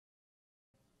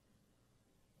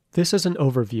This is an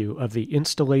overview of the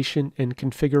installation and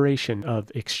configuration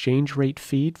of Exchange Rate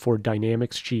Feed for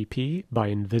Dynamics GP by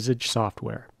Envisage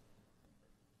Software.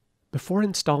 Before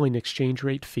installing Exchange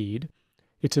Rate Feed,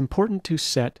 it's important to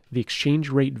set the exchange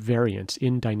rate variance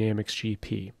in Dynamics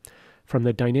GP. From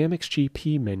the Dynamics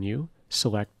GP menu,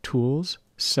 select Tools,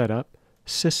 Setup,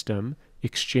 System,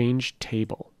 Exchange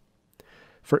Table.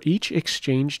 For each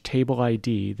Exchange Table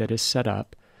ID that is set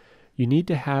up, you need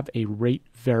to have a rate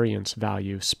variance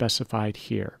value specified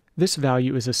here. This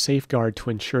value is a safeguard to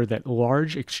ensure that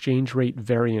large exchange rate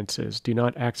variances do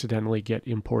not accidentally get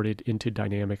imported into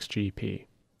Dynamics GP.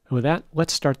 And with that,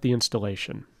 let's start the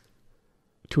installation.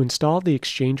 To install the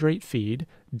exchange rate feed,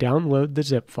 download the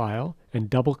zip file and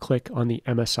double-click on the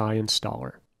MSI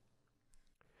installer.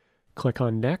 Click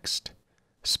on Next,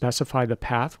 specify the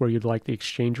path where you'd like the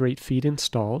exchange rate feed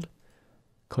installed,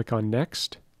 click on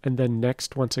Next, and then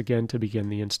Next once again to begin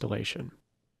the installation.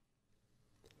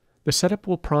 The setup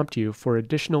will prompt you for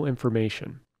additional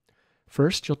information.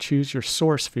 First, you'll choose your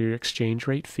source for your exchange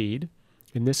rate feed.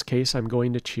 In this case, I'm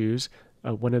going to choose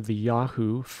one of the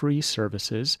Yahoo free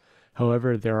services.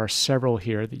 However, there are several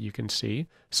here that you can see,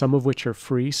 some of which are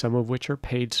free, some of which are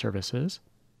paid services.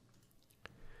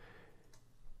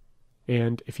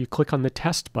 And if you click on the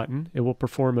test button, it will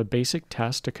perform a basic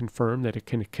test to confirm that it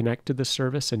can connect to the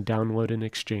service and download an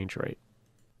exchange rate.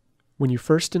 When you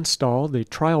first install the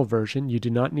trial version, you do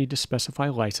not need to specify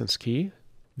license key.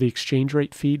 The exchange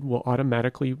rate feed will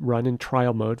automatically run in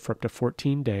trial mode for up to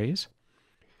 14 days.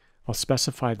 I'll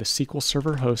specify the SQL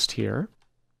Server host here.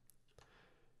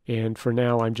 And for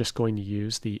now, I'm just going to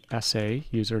use the SA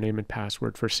username and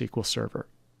password for SQL Server.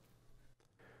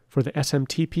 For the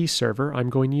SMTP server, I'm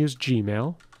going to use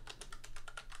Gmail.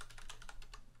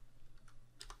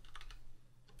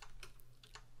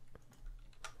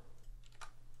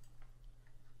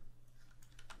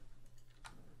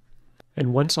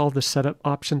 And once all the setup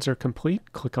options are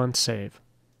complete, click on Save.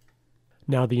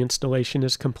 Now the installation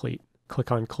is complete.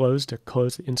 Click on Close to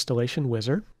close the installation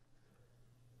wizard.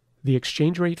 The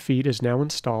exchange rate feed is now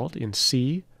installed in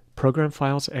C, Program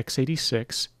Files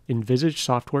x86, Envisage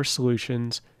Software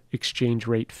Solutions, Exchange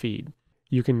Rate Feed.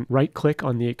 You can right-click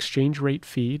on the Exchange Rate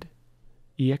Feed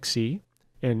exe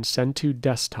and send to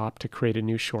desktop to create a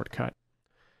new shortcut.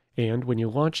 And when you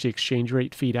launch the Exchange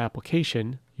Rate Feed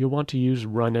application, you'll want to use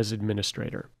Run as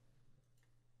Administrator.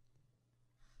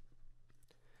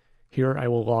 Here I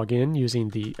will log in using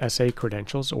the SA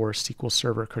credentials or SQL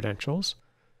Server credentials.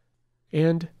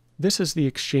 And this is the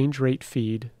Exchange Rate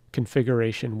Feed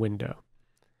configuration window.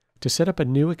 To set up a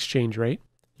new exchange rate,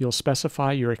 you'll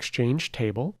specify your exchange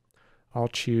table. I'll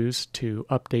choose to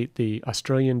update the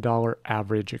Australian dollar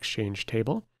average exchange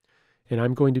table, and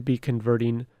I'm going to be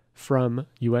converting from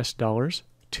US dollars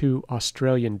to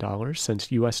Australian dollars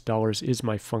since US dollars is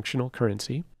my functional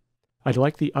currency. I'd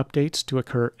like the updates to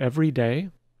occur every day,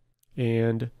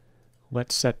 and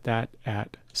let's set that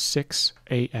at 6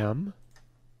 a.m.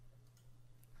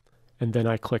 and then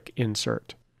I click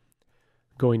Insert.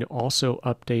 I'm going to also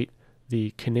update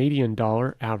the Canadian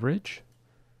dollar average,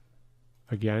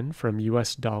 again from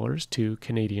US dollars to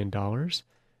Canadian dollars,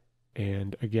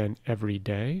 and again every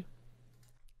day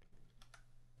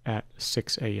at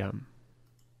 6 a.m.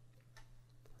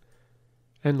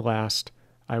 And last,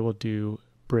 I will do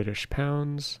British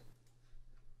pounds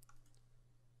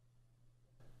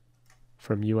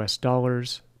from US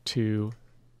dollars to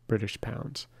British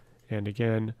pounds, and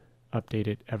again update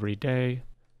it every day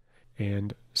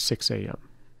and 6 a.m.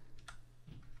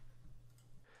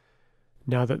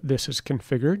 Now that this is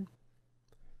configured,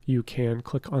 you can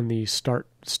click on the Start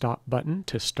Stop button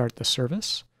to start the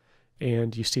service,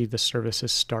 and you see the service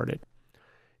is started.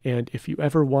 And if you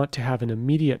ever want to have an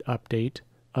immediate update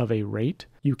of a rate,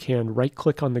 you can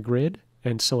right-click on the grid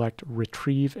and select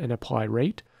Retrieve and Apply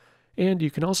Rate, and you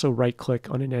can also right-click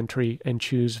on an entry and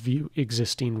choose View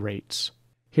Existing Rates.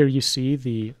 Here you see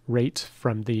the rates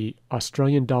from the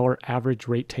Australian dollar average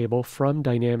rate table from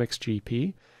Dynamics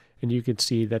GP, and you can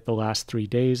see that the last 3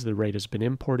 days the rate has been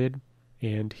imported,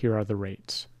 and here are the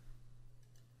rates.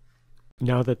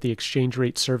 Now that the exchange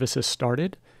rate service is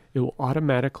started, it will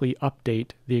automatically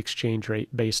update the exchange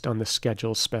rate based on the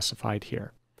schedules specified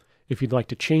here. If you'd like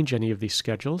to change any of these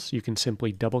schedules, you can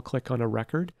simply double-click on a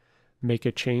record, make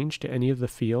a change to any of the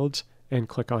fields, and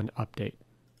click on Update.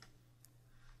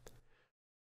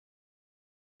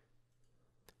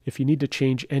 If you need to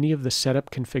change any of the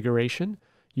setup configuration,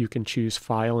 you can choose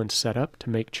File and Setup to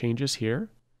make changes here.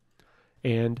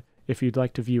 And if you'd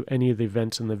like to view any of the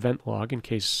events in the event log in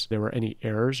case there were any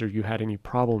errors or you had any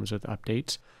problems with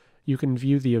updates, you can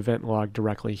view the event log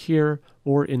directly here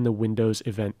or in the Windows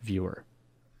Event Viewer.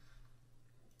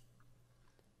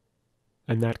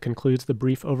 And that concludes the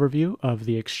brief overview of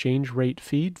the exchange rate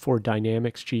feed for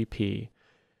Dynamics GP.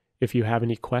 If you have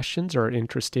any questions or are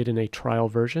interested in a trial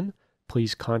version,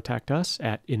 please contact us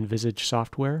at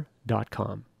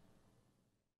envisagesoftware.com.